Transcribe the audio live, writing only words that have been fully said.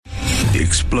The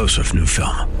explosive new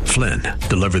film, Flynn,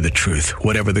 deliver the truth,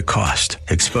 whatever the cost,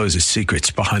 exposes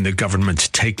secrets behind the government's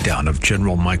takedown of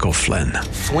General Michael Flynn.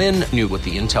 Flynn knew what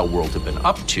the intel world had been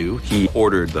up to. He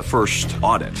ordered the first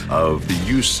audit of the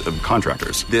use of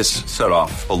contractors. This set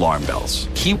off alarm bells.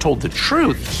 He told the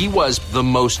truth. He was the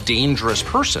most dangerous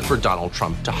person for Donald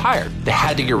Trump to hire. They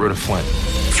had to get rid of Flynn.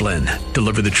 Flynn,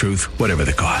 deliver the truth, whatever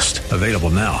the cost. Available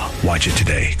now. Watch it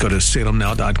today. Go to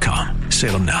salemnow.com.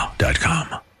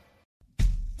 salemnow.com.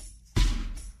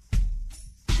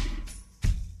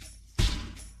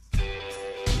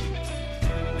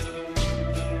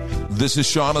 This is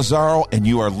Sean Azzaro, and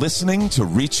you are listening to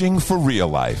Reaching for Real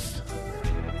Life.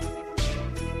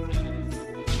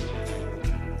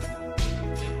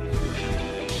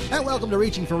 And welcome to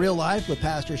Reaching for Real Life with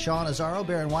Pastor Sean Azzaro.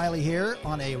 Baron Wiley here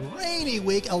on a rainy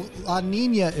week. La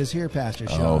Nina is here, Pastor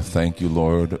Sean. Oh, thank you,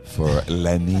 Lord, for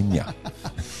La Nina.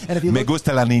 And if you Me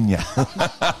gusta la niña.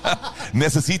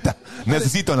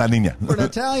 Necesito la niña. For an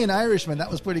Italian Irishman, that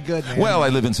was pretty good, man. Well, I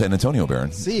live in San Antonio, Baron.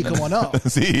 Sí, como no.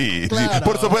 Sí, Claro,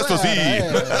 por supuesto, sí.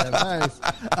 Nice.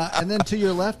 And then to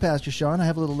your left, Pastor Sean, I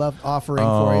have a little love offering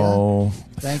for you.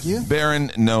 Thank you.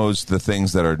 Baron knows the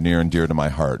things that are near and dear to my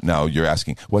heart. Now, you're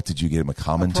asking, what did you get him? A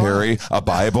commentary? A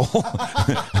Bible?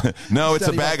 No, it's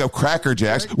a bag of Cracker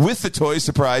Jacks with the toy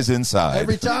surprise inside.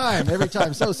 Every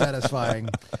time. So satisfying.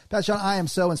 Pastor Sean, I am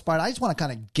so inspired. I just want to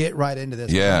kind of get right into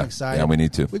this. Yeah. I'm excited. Yeah, we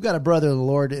need to. We've got a brother of the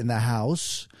Lord in the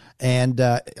house, and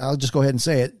I'll just go ahead and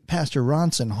say it. Pastor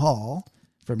Ronson Hall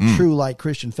from True Light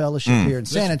Christian Fellowship here in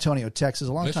San Antonio, Texas,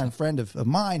 a longtime friend of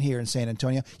mine here in San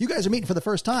Antonio. You guys are meeting for the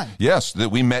first time. Yes, that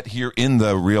we met here in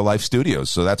the Real Life Studios,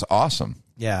 so that's awesome.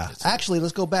 Yeah. Actually,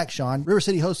 let's go back, Sean. River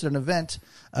City hosted an event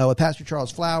with Pastor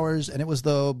Charles Flowers, and it was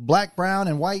the black, brown,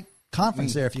 and white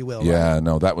conference there, if you will. Yeah, right?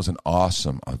 no, that was an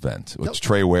awesome event.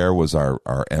 Trey Ware was our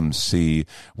MC.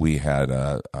 We had,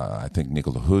 I think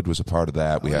Nicola Hood was a part of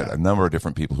that. We had a number of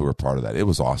different people who were part of that. It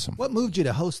was awesome. What moved you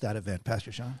to host that event,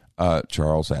 Pastor Sean?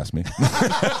 Charles asked me.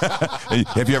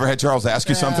 Have you ever had Charles ask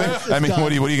you something? I mean,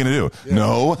 what are you going to do? Yeah.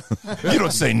 No. You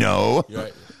don't say no.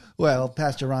 Right. Well,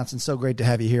 Pastor Ronson, so great to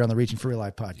have you here on the Reaching for Real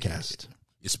Life podcast.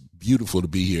 It's beautiful to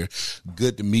be here.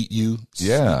 Good to meet you.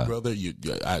 Yeah. Brother.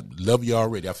 I love you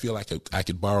already. I feel like I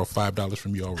could borrow $5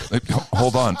 from you already.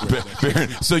 Hold on.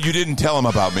 So you didn't tell him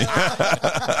about me.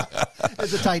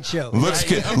 It's a tight show.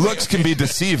 Looks can be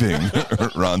deceiving,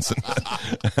 Ronson.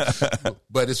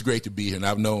 But it's great to be here. And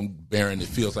I've known Baron, it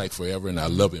feels like forever, and I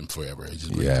love him forever. It's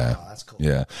just great. Yeah. Oh, that's cool.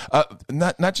 Yeah.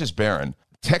 Not just Baron,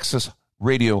 Texas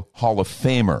Radio Hall of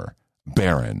Famer,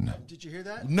 Baron. Did you hear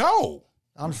that? No.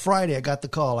 On Friday, I got the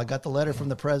call. I got the letter from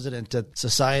the president at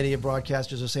Society of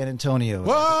Broadcasters of San Antonio.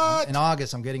 What? In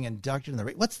August, I'm getting inducted in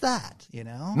the... What's that, you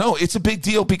know? No, it's a big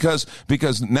deal because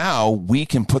now we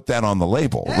can put that on the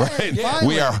label, right?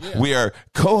 Yeah. We are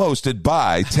co-hosted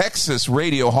by Texas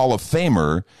Radio Hall of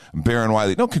Famer Baron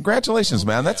Wiley. No, congratulations,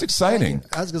 man. That's exciting.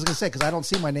 I was going to say, because I don't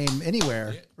see my name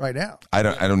anywhere right now. I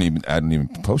don't even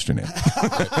post your name.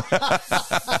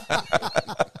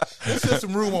 Let's set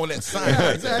some room on that sign.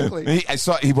 Yeah, exactly.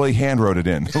 He hand wrote it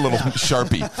in, a little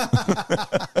Sharpie.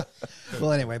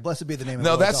 Well, anyway, blessed be the name of the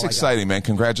No, Lord. that's exciting, man.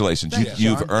 Congratulations. Thank you,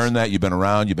 You've Sean. earned that. You've been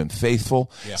around. You've been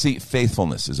faithful. Yeah. See,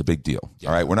 faithfulness is a big deal. Yeah.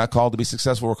 All right. We're not called to be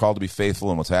successful. We're called to be faithful.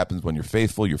 And what happens when you're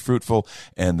faithful, you're fruitful.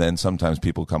 And then sometimes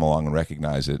people come along and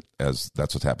recognize it as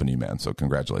that's what's happened to you, man. So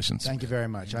congratulations. Thank you very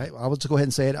much. I'll just go ahead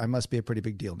and say it. I must be a pretty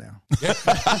big deal now.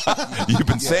 You've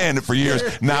been saying it for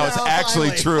years. Now it's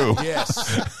actually true.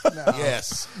 Yes.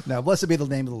 Yes. No, blessed be the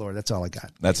name of the Lord. That's all I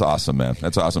got. That's awesome, man.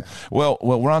 That's awesome. Well,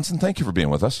 Ronson, thank you for being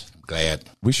with us. Glad.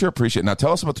 We sure appreciate it. Now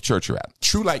tell us about the church you're at.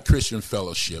 True Light Christian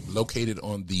Fellowship, located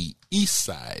on the east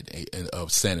side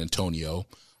of San Antonio,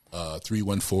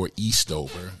 314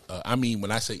 Eastover.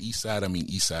 When I say east side, I mean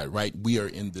east side, right? We are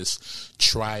in this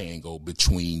triangle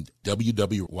between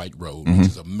W.W. White Road, which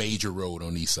is a major road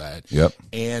on the east side,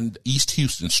 and East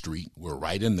Houston Street. We're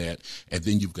right in that. And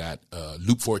then you've got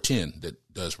Loop 410 that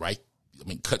does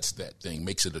cuts that thing,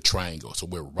 makes it a triangle. So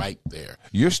we're right there.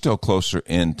 You're still closer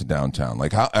into downtown.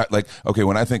 Okay,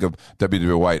 when I think of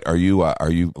W.W. White, are you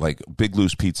like Big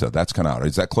Lou's Pizza? That's kind of out.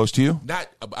 Is that close to you? Not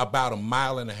about a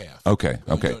mile and a half. Okay.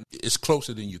 It's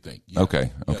closer than you think. Yeah.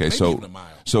 Okay. Maybe even a mile.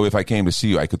 So if I came to see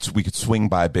you, we could swing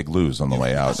by Big Lou's on the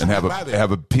way out and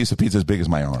have a piece of pizza as big as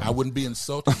my arm. I wouldn't be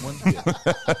insulted one bit.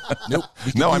 Nope.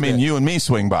 No, I mean you and me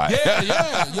swing by.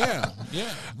 Yeah.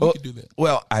 We could do that.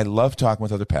 Well, I love talking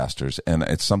with other pastors, and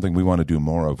it's something we want to do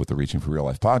more of with the Reaching for Real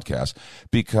Life podcast,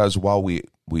 because while we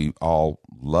all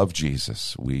love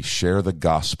Jesus, we share the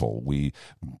gospel, we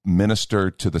minister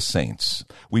to the saints,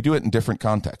 we do it in different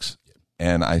contexts.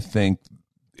 And I think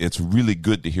it's really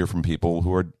good to hear from people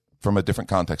who are from a different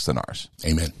context than ours.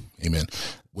 Amen. Amen.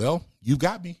 Well, you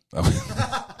got me.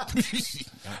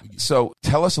 So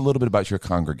tell us a little bit about your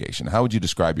congregation. How would you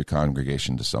describe your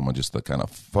congregation to someone, just the kind of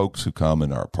folks who come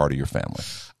and are part of your family?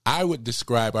 I would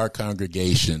describe our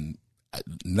congregation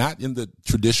not in the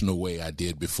traditional way I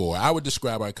did before. I would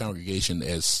describe our congregation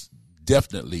as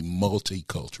definitely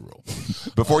multicultural.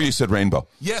 Before you said rainbow.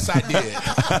 Yes, I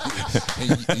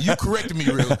did. And you corrected me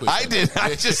real quick. I did.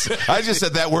 I just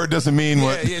said that word doesn't mean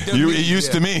what it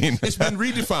used to mean. It's been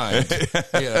redefined.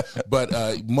 But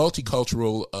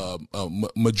multicultural,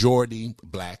 majority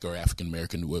black or African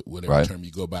American, whatever term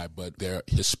you go by, but they're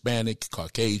Hispanic,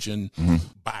 Caucasian,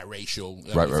 biracial.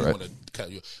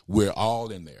 We're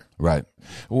all in there. Right.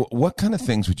 What kind of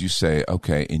things would you say,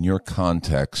 okay, in your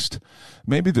context,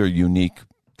 maybe they're unique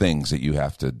things that you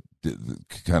have to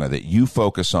kind of, that you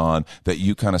focus on, that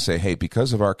you kind of say, hey,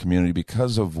 because of our community,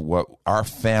 because of what our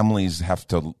families have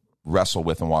to wrestle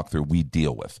with and walk through, we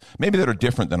deal with, maybe that are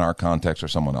different than our context or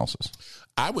someone else's?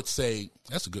 I would say,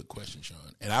 that's a good question, Sean.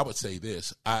 And I would say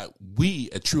this, we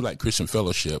at True Light Christian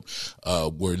Fellowship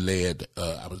were led,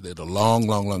 I was led a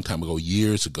long time ago,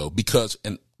 years ago, because,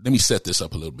 and let me set this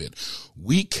up a little bit.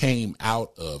 We came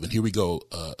out of, and here we go,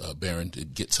 Baron, to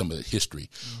get some of the history.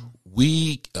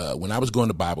 We, when I was going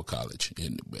to Bible college,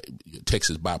 in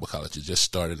Texas Bible College, it just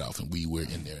started off, and we were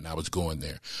in there, and I was going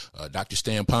there. Dr.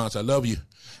 Stan Ponce, I love you.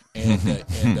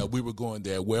 And we were going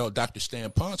there. Well, Dr. Stan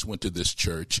Ponce went to this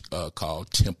church called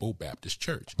Temple Baptist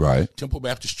Church. Right. Temple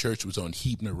Baptist Church was on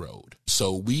Hebner Road.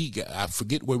 So I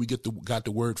forget where we got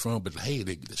the word from, but hey,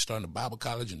 they're starting a Bible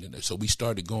college, and so we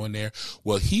started going there.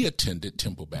 Well, he attended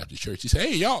Temple Baptist Church. He said,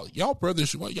 hey, y'all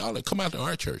brothers, well, y'all come out to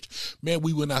our church. Man,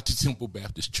 we went out to Temple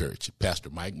Baptist Church, Pastor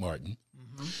Mike Martin.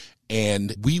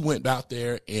 And we went out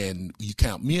there, and you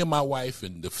count me and my wife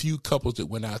and the few couples that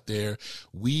went out there,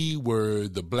 we were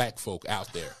the black folk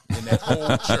out there in that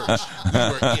whole church. We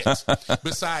were it.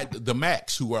 Beside the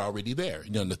Macs who were already there,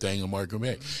 Nathaniel, Margaret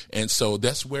Mack. And so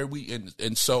that's where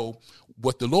and so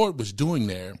what the Lord was doing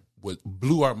there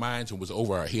blew our minds and was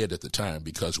over our head at the time,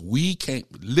 because we came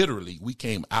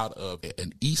out of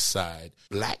an East Side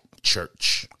black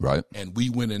church. Right. And we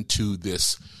went into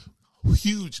this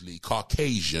hugely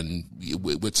Caucasian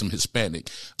with some Hispanic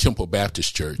Temple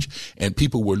Baptist Church, and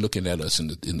people were looking at us in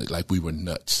the like we were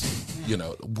nuts.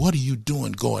 What are you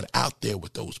doing going out there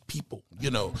with those people?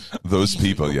 Those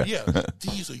people,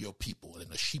 these are your people and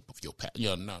the sheep of your path.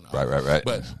 No. Right.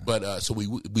 But so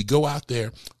we go out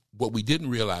there. What we didn't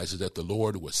realize is that the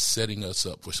Lord was setting us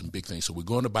up for some big things. So we're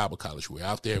going to Bible college. We're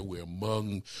out there. We're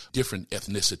among different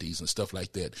ethnicities and stuff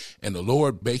like that. And the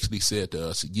Lord basically said to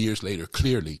us years later,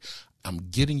 clearly, I'm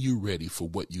getting you ready for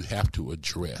what you have to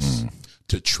address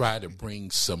to try to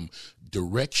bring some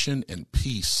direction and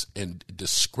peace and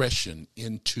discretion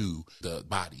into the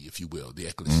body, if you will, the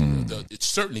ecclesia. It's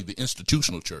certainly the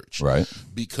institutional church. Right.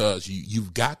 Because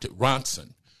you've got to,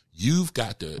 Ronson, you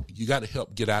got to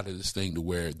help get out of this thing to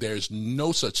where there's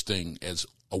no such thing as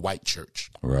a white church.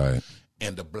 Right.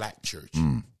 And a black church.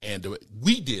 And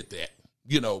we did that.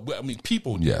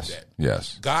 People did that.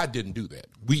 Yes. God didn't do that.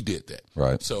 We did that.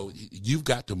 Right. So you've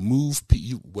got to move,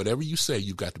 whatever you say,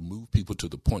 you've got to move people to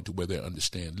the point to where they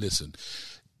understand, listen,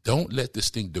 don't let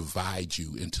this thing divide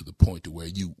you into the point to where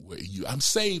I'm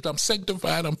saved, I'm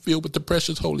sanctified, I'm filled with the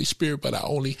precious Holy Spirit, but I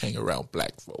only hang around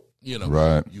black folk.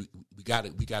 Right. We got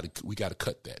to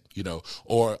cut that,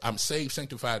 or I'm saved,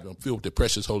 sanctified, I'm filled with the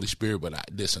precious Holy Spirit, but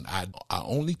I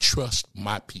only trust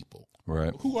my people.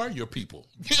 Right. Who are your people?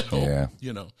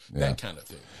 That kind of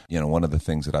thing. One of the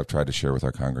things that I've tried to share with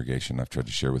our congregation, I've tried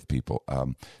to share with people,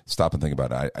 stop and think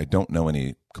about it. I don't know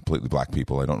any completely black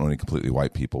people. I don't know any completely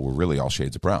white people. We're really all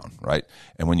shades of brown, right?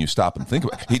 And when you stop and think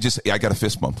about it, I got a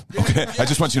fist bump. Okay. I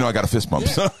just want you to know I got a fist bump.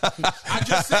 Yeah. I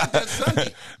just said that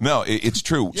Sunday. No, it's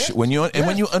true. Yeah. When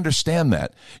you understand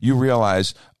that, you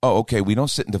realize, oh, okay, we don't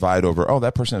sit and divide over, oh,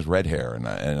 that person has red hair and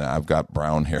I've got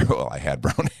brown hair. Well, I had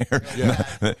brown hair.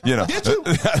 Yeah. Did you?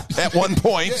 At one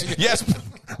point. Yes,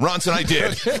 Ronson, I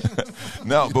did.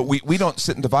 No, but we don't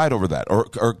sit and divide over that. Or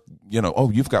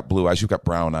oh, you've got blue eyes, you've got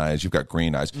brown eyes, you've got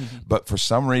green eyes. Mm-hmm. But for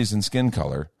some reason, skin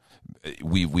color,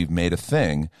 we've made a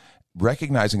thing,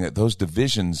 recognizing that those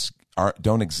divisions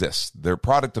don't exist. They're a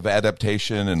product of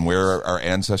adaptation and where our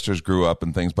ancestors grew up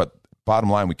and things. But bottom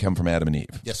line, we come from Adam and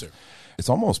Eve. Yes, sir. It's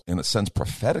almost, in a sense,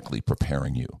 prophetically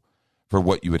preparing you for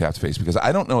what you would have to face. Because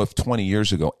I don't know if 20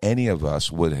 years ago, any of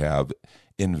us would have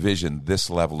envisioned this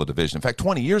level of division. In fact,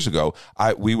 20 years ago,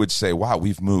 we would say, wow,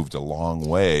 we've moved a long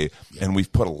way and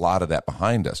we've put a lot of that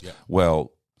behind us. Yeah.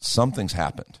 Well, something's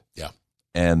happened. Yeah.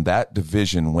 and that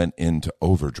division went into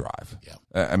overdrive. Yeah.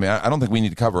 I mean, I don't think we need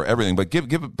to cover everything, but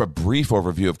give a brief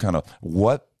overview of kind of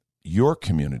what your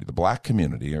community, the black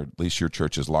community, or at least your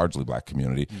church's largely black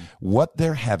community, what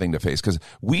they're having to face. Because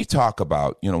we talk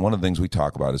about, one of the things we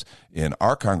talk about is in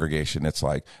our congregation, it's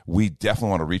like we definitely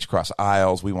want to reach across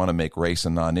aisles. We want to make race a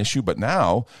non-issue. But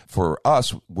now for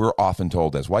us, we're often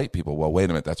told as white people, well, wait a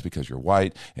minute, that's because you're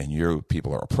white and your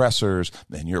people are oppressors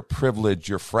and you're privileged,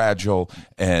 you're fragile,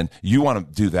 and you want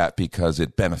to do that because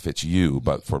it benefits you.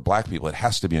 But for black people, it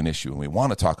has to be an issue. And we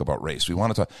want to talk about race. We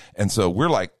want to talk. And so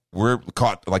we're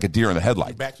caught like a deer in the headlight.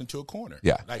 You're backed into a corner.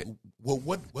 Yeah. Like, well,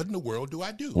 what in the world do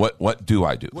I do? What do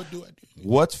I do? What do I do?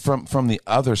 What's from the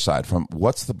other side?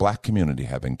 What's the black community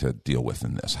having to deal with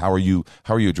in this? How are you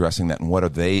addressing that, and what are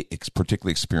they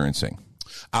particularly experiencing?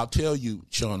 I'll tell you,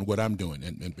 Sean, what I'm doing,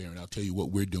 and Baron, I'll tell you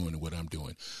what we're doing and what I'm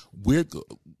doing.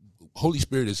 Holy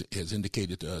Spirit has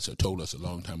indicated to us or told us a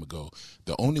long time ago,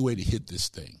 the only way to hit this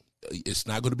thing, it's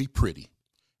not going to be pretty,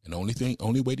 and the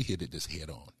only way to hit it is head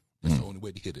on. That's the only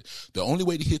way to hit it. The only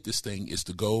way to hit this thing is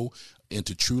to go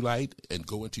into True Light and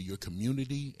go into your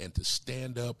community and to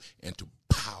stand up and to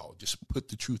just put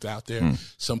the truth out there.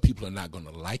 Some people are not going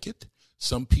to like it.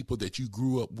 Some people that you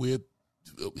grew up with,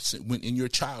 when in your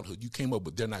childhood you came up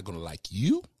with, they're not going to like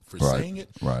you for saying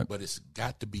it. Right. But it's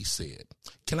got to be said.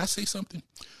 Can I say something?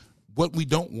 What we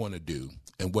don't want to do,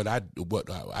 and what I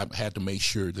had to make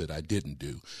sure that I didn't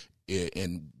do,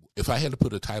 and if I had to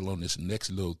put a title on this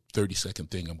next little 30-second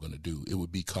thing I'm going to do, it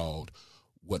would be called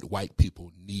What White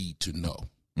People Need to Know.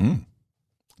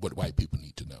 What white people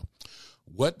need to know.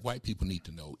 What white people need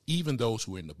to know, even those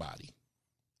who are in the body,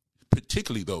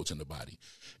 particularly those in the body,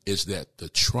 is that the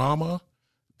trauma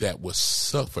that was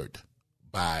suffered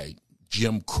by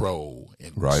Jim Crow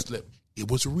and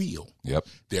it was real. Yep.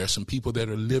 There are some people that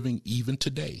are living even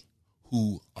today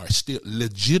who are still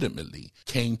legitimately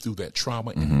came through that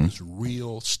trauma, and it was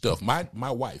real stuff. My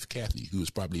wife, Kathy, who is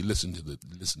probably listening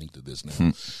to this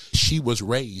now, she was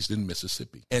raised in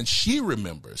Mississippi, and she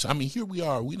remembers. I mean, here we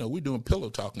are. We're doing pillow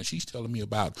talk, and she's telling me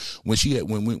about when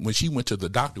she went to the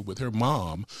doctor with her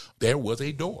mom. There was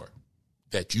a door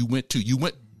that you went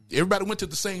to. Everybody went to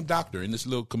the same doctor in this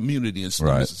little community in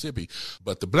Mississippi,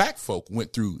 but the black folk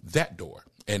went through that door.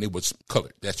 And it was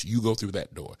colored. You go through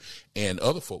that door. And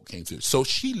other folk came through. So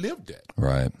she lived that.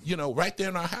 Right. Right there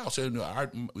in our house. And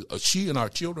she and our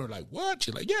children are like, what?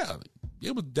 She's like, yeah.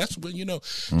 That's when,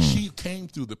 she came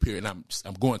through the period. And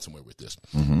I'm going somewhere with this.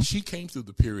 She came through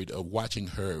the period of watching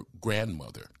her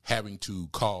grandmother having to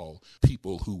call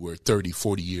people who were 30,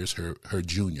 40 years her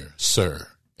junior, sir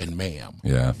and ma'am.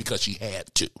 Yeah. Because she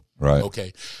had to. Right.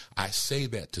 Okay. I say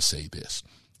that to say this.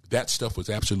 That stuff was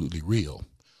absolutely real.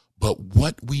 But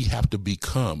what we have to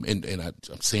become, and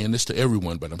I'm saying this to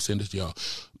everyone, but I'm saying this to y'all,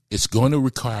 it's going to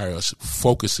require us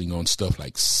focusing on stuff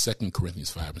like 2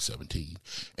 Corinthians 5:17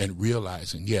 and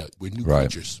realizing, we're new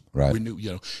creatures. Right. We're new,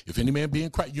 if any man be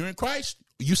in Christ, you're in Christ.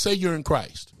 You say you're in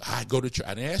Christ. I go to church.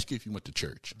 I didn't ask you if you went to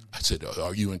church. I said,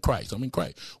 are you in Christ? I'm in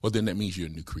Christ. Well, then that means you're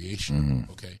a new creation.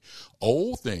 Okay.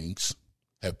 Old things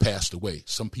have passed away.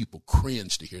 Some people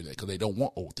cringe to hear that because they don't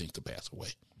want old things to pass away.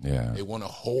 Yeah. They want to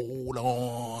hold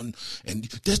on. And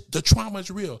the trauma is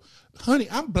real. Honey,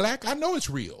 I'm black. I know it's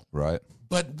real. Right.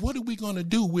 But what are we going to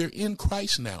do? We're in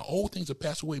Christ now. Old things have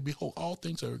passed away. Behold, all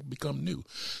things are become new.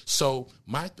 So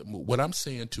what I'm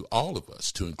saying to all of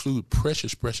us, to include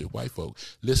precious white folk,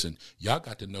 listen, y'all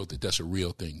got to know that that's a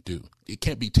real thing too. It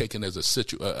can't be taken as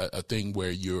a thing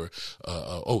where you're,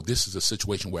 this is a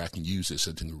situation where I can use this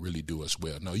and to really do us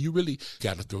well. No, you really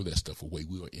got to throw that stuff away.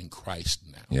 We are in Christ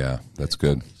now. Yeah, that's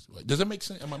good. Does that make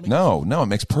sense? Am I making sense? No, it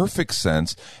makes perfect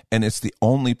sense. And it's the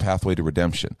only pathway to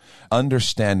redemption.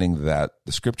 Understanding that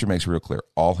the scripture makes it real clear.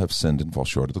 All have sinned and fall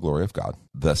short of the glory of God.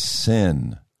 The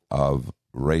sin of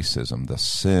racism, the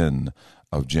sin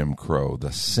of Jim Crow,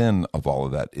 the sin of all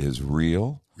of that is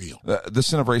real. The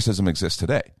sin of racism exists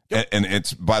today. Yep. And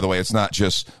it's, by the way, it's not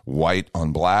just white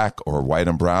on black or white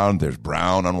on brown. There's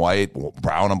brown on white,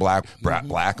 brown on black,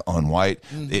 black on white.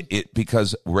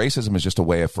 Because racism is just a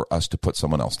way for us to put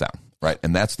someone else down, right?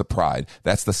 And that's the pride.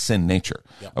 That's the sin nature.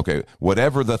 Yep. Okay,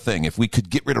 whatever the thing, if we could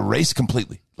get rid of race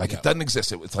completely, like it doesn't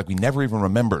exist, it's like we never even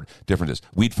remembered differences,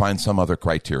 we'd find some other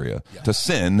criteria to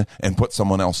sin and put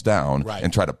someone else down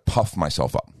and try to puff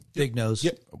myself up. Big nose.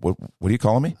 Yep. What are you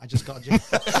calling me? I just called you.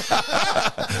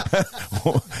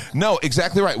 No,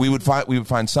 exactly right. We would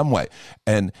find some way,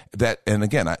 and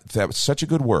again, that was such a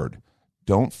good word.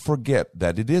 Don't forget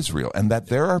that it is real, and that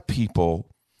there are people.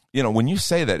 When you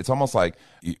say that, it's almost like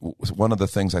one of the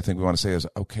things I think we want to say is,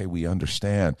 okay, we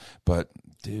understand, but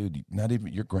dude, not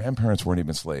even your grandparents weren't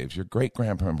even slaves. Your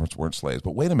great-grandparents weren't slaves.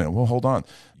 But wait a minute. Well, hold on.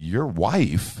 Your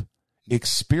wife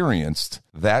experienced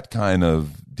that kind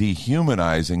of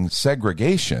dehumanizing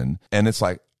segregation. And it's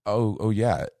like, oh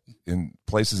yeah, in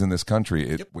places in this country,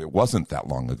 it wasn't that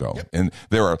long ago. Yep. And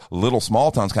there are little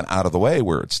small towns kind of out of the way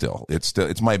where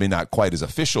it's maybe not quite as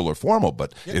official or formal,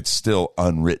 but it's still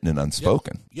unwritten and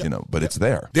unspoken, but it's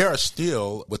there. There are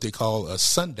still what they call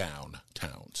sundown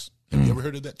towns. Have you ever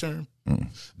heard of that term?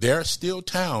 There are still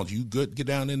towns. You get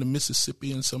down into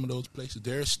Mississippi and some of those places.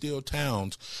 There are still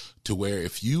towns to where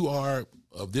if you are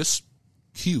of this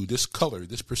hue, this color,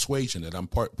 this persuasion that I'm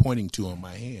pointing to on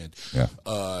my hand,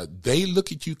 they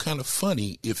look at you kind of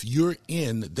funny if you're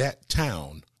in that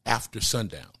town after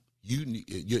sundown.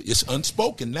 It's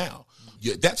unspoken now.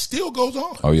 That still goes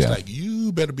on. Oh, yeah. It's like,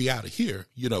 you better be out of here.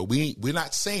 We're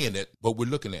not saying it, but we're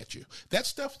looking at you. That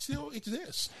stuff still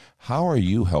exists. How are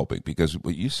you helping? Because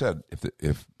what you said,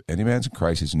 if any man's in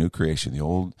Christ, he's a new creation. The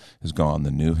old is gone,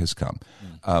 the new has come.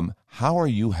 How are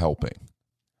you helping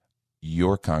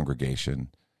your congregation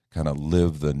kind of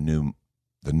live the new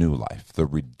life, the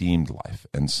redeemed life,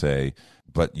 and say,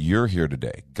 but you're here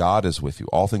today. God is with you.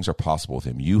 All things are possible with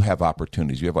him. You have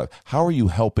opportunities. You have life. How are you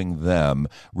helping them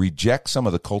reject some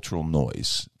of the cultural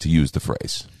noise, to use the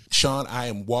phrase? Sean, I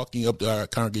am walking up to our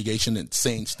congregation and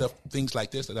saying things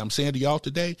like this that I'm saying to y'all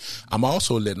today. I'm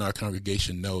also letting our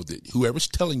congregation know that whoever's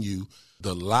telling you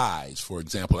the lies, for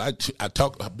example, I've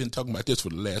been talking about this for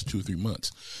the last 2 or 3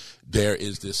 months. There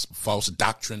is this false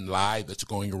doctrine lie that's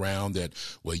going around that,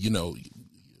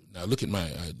 now look at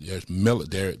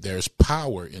there's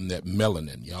power in that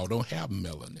melanin. Y'all don't have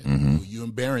melanin. Mm-hmm. You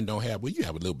and Barron don't have. Well, you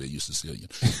have a little bit. You're Sicilian,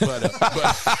 but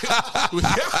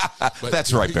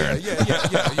that's right, Barron.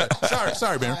 Yeah.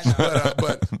 Sorry, Barron.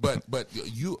 But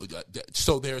you.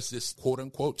 So there's this quote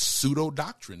unquote pseudo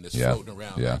doctrine that's floating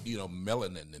around. Like,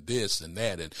 melanin and this and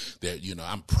that, and that.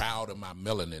 I'm proud of my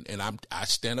melanin, and I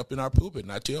stand up in our pulpit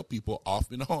and I tell people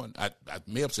off and on. I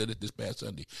may have said it this past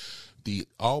Sunday. The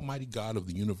Almighty God of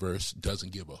the universe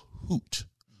doesn't give a hoot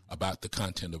about the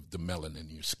content of the melanin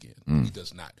in your skin. He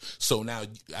does not. So now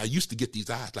I used to get these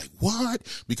eyes like, what?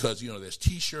 Because, there's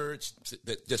T-shirts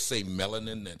that just say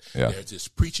melanin, and there's this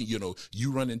preaching,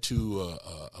 you run into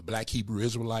a black Hebrew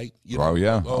Israelite. Oh,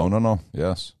 yeah. Oh, no.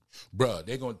 Yes. Bruh,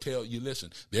 they're going to tell you,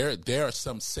 listen, there are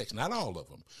some sects, not all of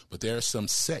them, but there are some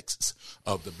sects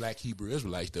of the black Hebrew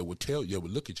Israelites that would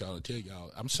look at y'all and tell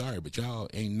y'all, I'm sorry, but y'all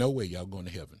ain't no way y'all going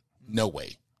to heaven. No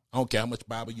way. I don't care how much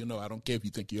Bible you know. I don't care if you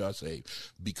think you are saved.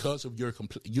 Because of your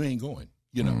you ain't going,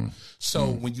 So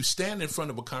when you stand in front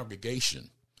of a congregation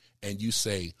and you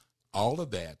say, all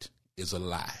of that is a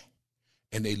lie,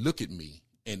 and they look at me,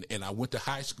 and I went to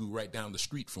high school right down the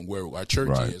street from where our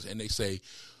church is, and they say,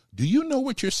 do you know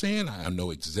what you're saying? I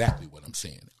know exactly what I'm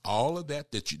saying. All of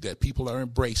that people are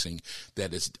embracing,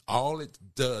 that is all it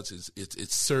does is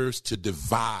it serves to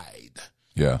divide.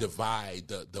 Divide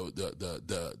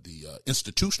the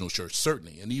institutional church,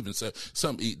 certainly, and even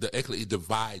it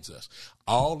divides us.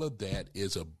 All of that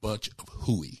is a bunch of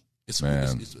hooey.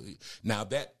 Now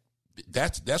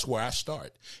that's where I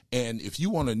start. And if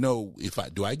you want to know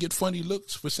do I get funny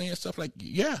looks for saying stuff like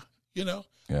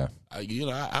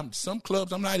I'm some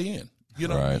clubs I'm not in. You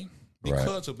know what I mean?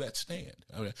 Because of that stand.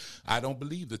 I don't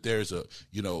believe that there's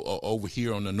over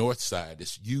here on the north side,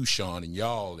 it's you, Sean, and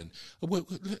y'all, and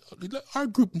our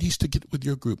group needs to get with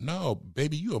your group. No,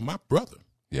 baby, you are my brother.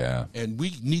 Yeah. And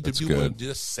we need to be able to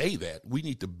just say that. We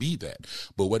need to be that.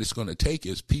 But what it's going to take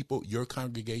is people, your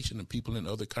congregation and people in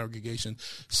other congregations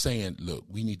saying, look,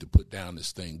 we need to put down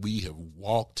this thing. We have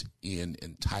walked in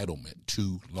entitlement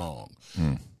too long.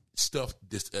 Stuff,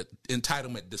 this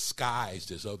entitlement disguised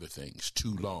as other things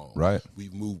too long. Right.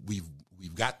 We've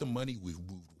got the money. We've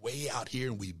moved way out here,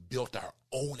 and we built our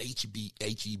own HEBs.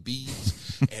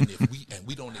 and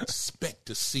we don't expect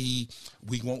to see.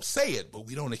 We won't say it, but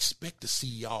we don't expect to see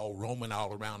y'all roaming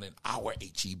all around in our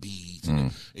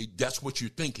HEBs. That's what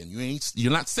you're thinking.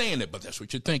 You're not saying it, but that's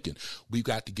what you're thinking. We've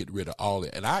got to get rid of all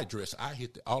that. And I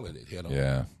hit all of it head on.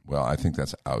 Yeah. Well, I think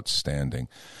that's outstanding.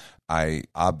 I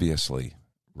obviously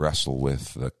wrestle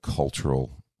with the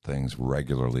cultural things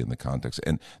regularly in the context.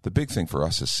 And the big thing for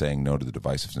us is saying no to the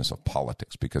divisiveness of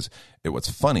politics, because what's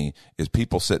funny is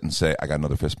people sit and say, I got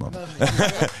another fist bump.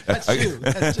 That's you.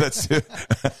 That's you.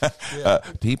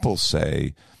 People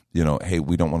say, hey,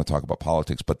 we don't want to talk about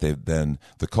politics, but then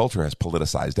the culture has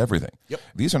politicized everything. Yep.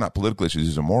 These are not political issues.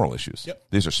 These are moral issues. Yep.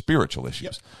 These are spiritual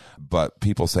issues. But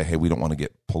people say, hey, we don't want to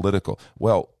get political.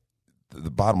 Well,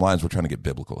 the bottom line is we're trying to get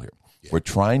biblical here. We're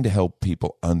trying to help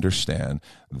people understand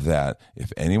that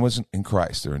if anyone's in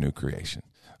Christ, they're a new creation.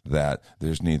 that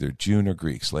there's neither Jew nor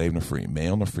Greek, slave nor free,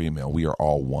 male nor female. We are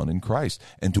all one in Christ.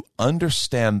 And to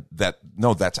understand that,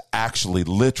 no, that's actually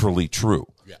literally true.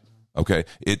 Yeah. Okay?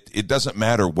 It doesn't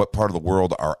matter what part of the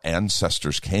world our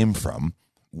ancestors came from.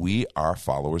 We are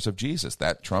followers of Jesus.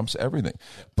 That trumps everything.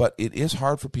 But it is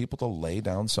hard for people to lay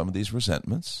down some of these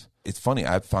resentments. It's funny.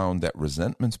 I've found that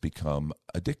resentments become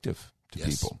addictive to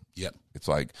people. Yep. It's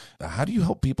like, how do you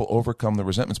help people overcome the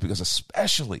resentments? Because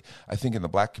especially, I think in the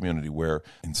black community where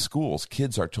in schools,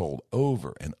 kids are told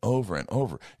over and over and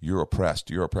over, you're oppressed,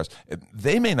 you're oppressed.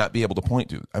 They may not be able to point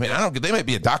to. I mean, they might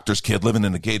be a doctor's kid living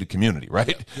in a gated community,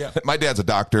 right? Yeah. My dad's a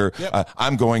doctor. Yep.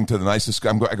 I'm going to the nicest,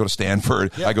 I go to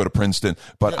Stanford, I go to Princeton,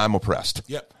 but I'm oppressed.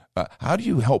 Yep. How do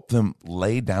you help them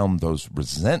lay down those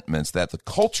resentments that the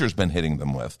culture's been hitting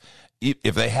them with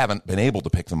if they haven't been able to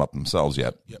pick them up themselves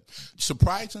yet? Yep.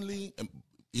 Surprisingly, at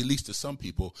least to some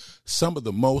people, some of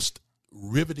the most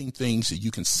riveting things that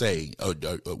you can say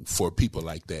for people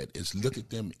like that is look at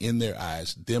them in their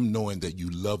eyes, them knowing that you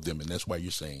love them, and that's why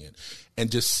you're saying it, and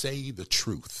just say the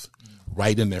truth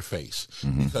right in their face.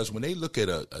 Mm-hmm. Because when they look at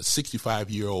a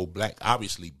 65-year-old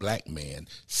obviously black man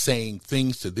saying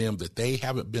things to them that they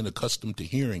haven't been accustomed to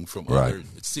hearing from other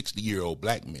 60-year-old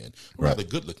black men, rather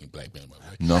good-looking black men, by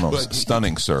the way. No,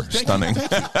 stunning, sir, stunning.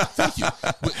 Thank you.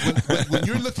 When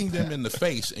you're looking them in the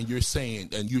face and you're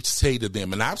saying, and you say to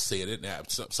them, and I've said it, now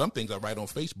some things I write on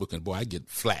Facebook, and boy, I get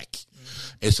flack.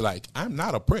 Mm-hmm. It's like, I'm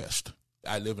not oppressed.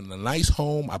 I live in a nice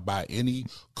home. I buy any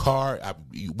car.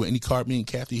 Any car me and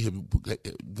Kathy have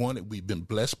wanted. We've been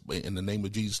blessed in the name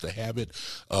of Jesus to have it.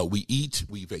 We eat.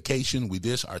 We vacation. We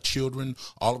this. Our children.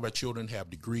 All of our children have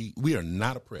degree. We are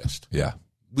not oppressed. Yeah.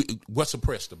 What's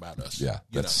oppressed about us? Yeah,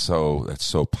 that's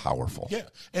so powerful. Yeah,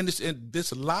 and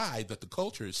this lie that the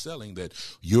culture is selling that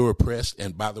you're oppressed.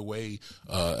 And by the way,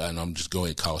 and I'm just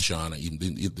going to call Sean,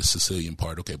 even the Sicilian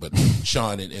part, okay, but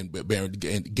Sean and Baron,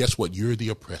 and guess what? You're the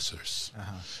oppressors,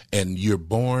 and you're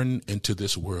born into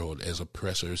this world as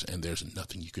oppressors, and there's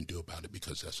nothing you can do about it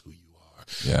because that's who you are.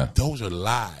 Yeah, those are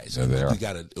lies. Yeah, they are. You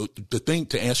got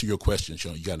to answer your question,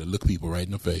 Sean. You got to look people right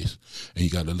in the face, and you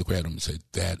got to look at them and say,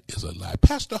 "That is a lie."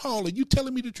 Pastor Hall, are you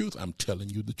telling me the truth? I'm telling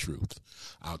you the truth.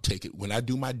 I'll take it. When I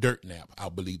do my dirt nap,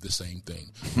 I'll believe the same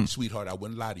thing. Sweetheart, I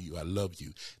wouldn't lie to you. I love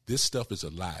you. This stuff is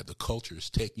a lie. The culture is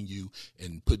taking you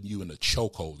and putting you in a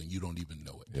chokehold, and you don't even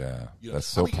know it. Yeah, that's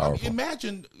so powerful.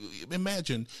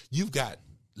 Imagine you've got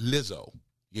Lizzo.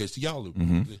 Yes, y'all.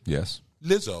 Mm-hmm. Yes,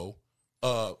 Lizzo.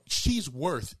 She's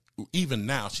worth, even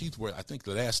now, I think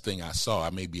the last thing I saw, I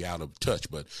may be out of touch,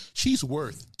 but she's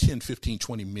worth 10, 15,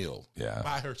 20 mil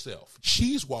by herself.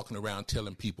 She's walking around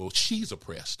telling people she's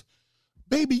oppressed.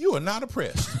 Baby, you are not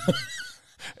oppressed.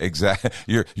 Exactly.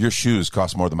 Your shoes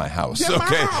cost more than my house. Yeah,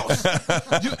 okay. my house.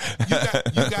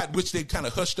 You got, which they kind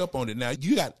of hushed up on it now.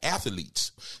 You got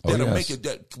athletes that are making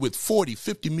that with $40,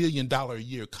 $50 million a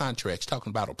year contracts talking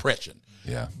about oppression.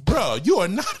 Yeah. Bro, you are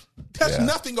not, there's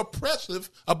nothing oppressive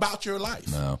about your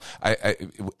life. No.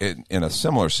 In a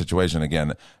similar situation,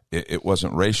 again, it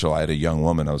wasn't racial. I had a young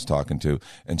woman I was talking to,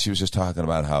 and she was just talking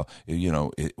about how,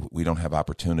 we don't have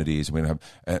opportunities. We don't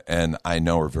have, and I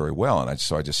know her very well. And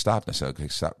so I just stopped and I said, okay,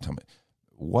 stop. Tell me,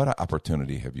 what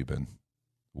opportunity have you been?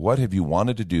 What have you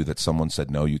wanted to do that someone said,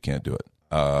 no, you can't do it?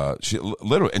 She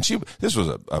literally, and this was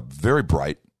a very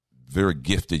bright, very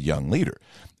gifted young leader.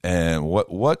 And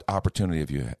what opportunity have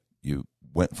you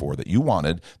went for that you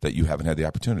wanted that you haven't had the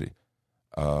opportunity?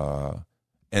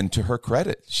 And to her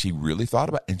credit, she really thought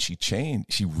about it, and she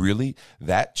changed.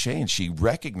 That changed. She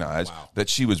recognized that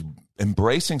she was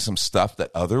embracing some stuff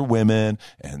that other women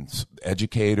and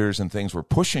educators and things were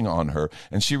pushing on her.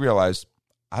 And she realized,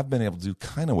 I've been able to do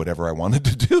kind of whatever I wanted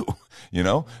to do,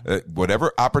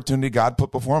 whatever opportunity God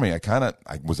put before me, I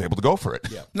was able to go for it.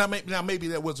 Yeah. Now maybe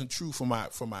that wasn't true for my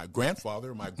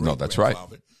grandfather, or my great-grandfather. No, that's right.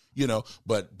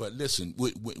 But listen,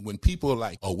 when people are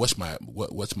like, oh, what's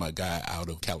my guy out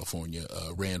of California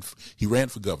he ran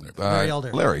for governor. Larry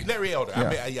Elder. Larry Elder.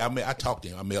 Yeah. I talked to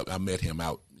him. I met him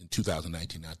out in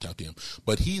 2019. I talked to him,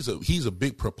 but he's a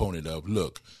big proponent of,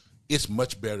 look, it's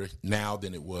much better now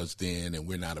than it was then, and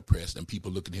we're not oppressed. And people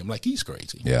look at him like he's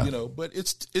crazy. Yeah. But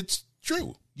it's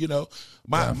true.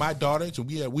 My daughters,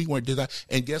 we weren't denied.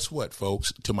 And guess what,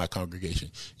 folks? To my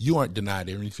congregation, you aren't denied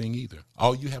everything either.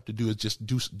 All you have to do is just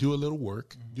do a little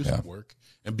work, some work,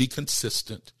 and be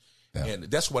consistent. Yeah. And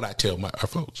that's what I tell our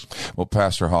folks. Well,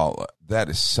 Pastor Hall, that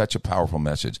is such a powerful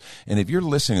message. And if you're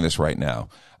listening to this right now,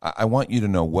 I want you to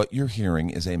know what you're hearing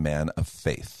is a man of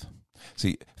faith.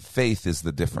 See, faith is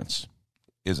the difference.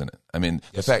 isn't it? I mean,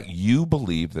 Yes, the fact you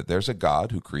believe that there's a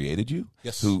God who created you,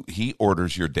 Yes. who he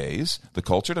orders your days. The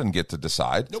culture doesn't get to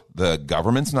decide. Nope. The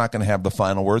government's not going to have the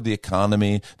final word, the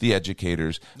economy, the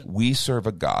educators. Nope. We serve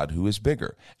a God who is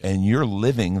bigger, and you're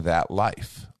living that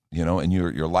life. And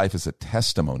your life is a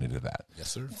testimony to that.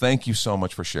 Yes, sir. Thank you so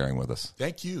much for sharing with us.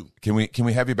 Thank you. Can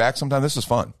we have you back sometime? This is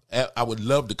fun. I would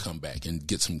love to come back and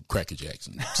get some Cracker Jacks.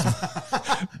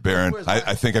 Baron,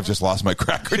 I think I've just lost my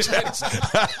Cracker Jacks.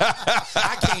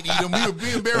 I can't eat them.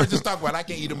 Me and Baron just talked about I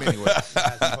can't eat them anyway.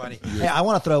 That's funny. Hey, I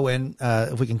want to throw in,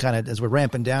 if we can kind of, as we're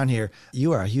ramping down here,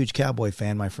 you are a huge Cowboy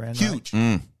fan, my friend. Huge.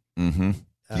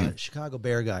 Right? Chicago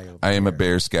Bear guy. I am a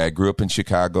Bears guy. I grew up in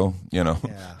Chicago, Yeah.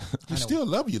 I still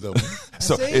love you, though, man.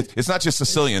 So it's not just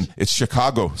Sicilian; it's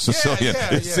Chicago Sicilian. Yeah.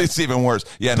 It's even worse.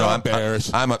 Yeah, no, I'm Bears.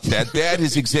 that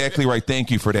is exactly right.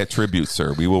 Thank you for that tribute,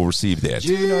 sir. We will receive that.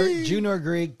 Jew nor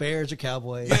Greek, Bears or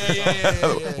Cowboys.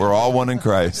 Yeah. We're all one in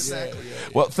Christ. Exactly.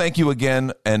 Well, thank you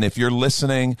again. And if you're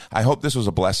listening, I hope this was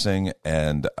a blessing.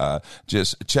 And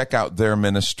just check out their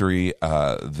ministry.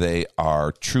 They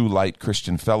are True Light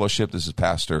Christian Fellowship. This is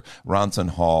Pastor Ronson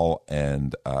Hall,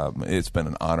 and it's been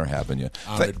an honor having you.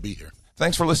 Honored to be here.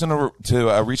 Thanks for listening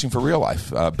to Reaching for Real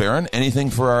Life. Baron,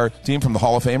 anything for our team from the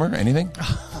Hall of Famer? Anything?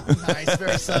 Nice,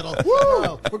 very subtle.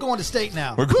 No, we're going to state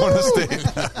now. We're going to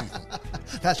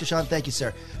state. Pastor Sean, thank you,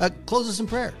 sir. Close us in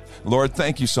prayer. Lord,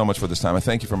 thank you so much for this time. I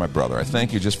thank you for my brother. I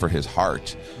thank you just for his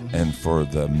heart and for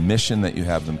the mission that you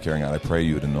have them carrying out. I pray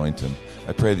you would anoint him.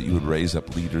 I pray that you would raise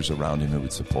up leaders around him who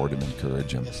would support him,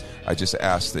 encourage him. Yes, I just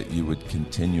ask that you would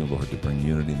continue, Lord, to bring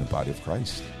unity in the body of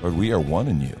Christ. Lord, we are one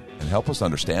in you, and help us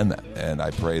understand that. And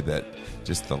I pray that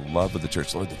just the love of the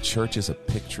church, Lord, the church is a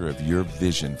picture of your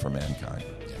vision for mankind.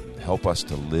 Help us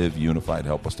to live unified.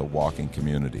 Help us to walk in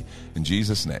community. In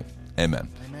Jesus' name, amen.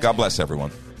 God bless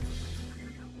everyone.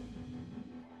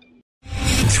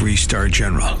 3-star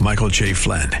General Michael J.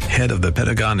 Flynn, head of the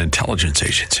Pentagon Intelligence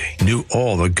Agency, knew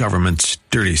all the government's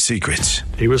dirty secrets.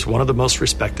 He was one of the most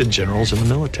respected generals in the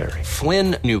military.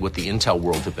 Flynn knew what the intel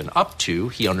world had been up to.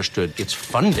 He understood its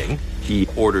funding. He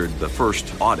ordered the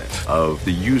first audit of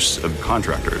the use of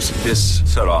contractors. This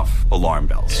set off alarm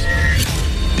bells.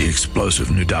 The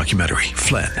explosive new documentary,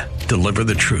 Flynn, Deliver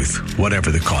the Truth, Whatever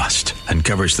the Cost,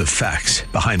 uncovers the facts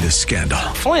behind this scandal.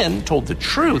 Flynn told the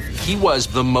truth. He was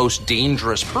the most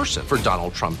dangerous person for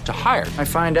Donald Trump to hire. I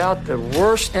find out the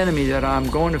worst enemy that I'm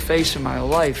going to face in my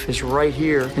life is right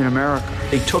here in America.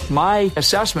 They took my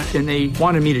assessment and they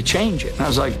wanted me to change it. And I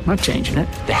was like, I'm not changing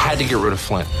it. They had to get rid of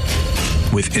Flynn.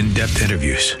 With in-depth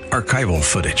interviews, archival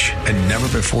footage, and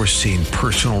never-before-seen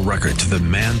personal records of the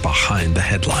man behind the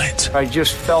headlines. I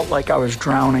just felt like I was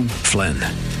drowning. Flynn,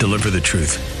 Deliver the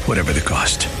Truth, Whatever the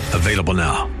Cost. Available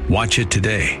now. Watch it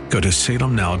today. Go to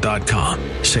salemnow.com.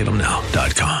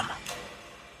 salemnow.com.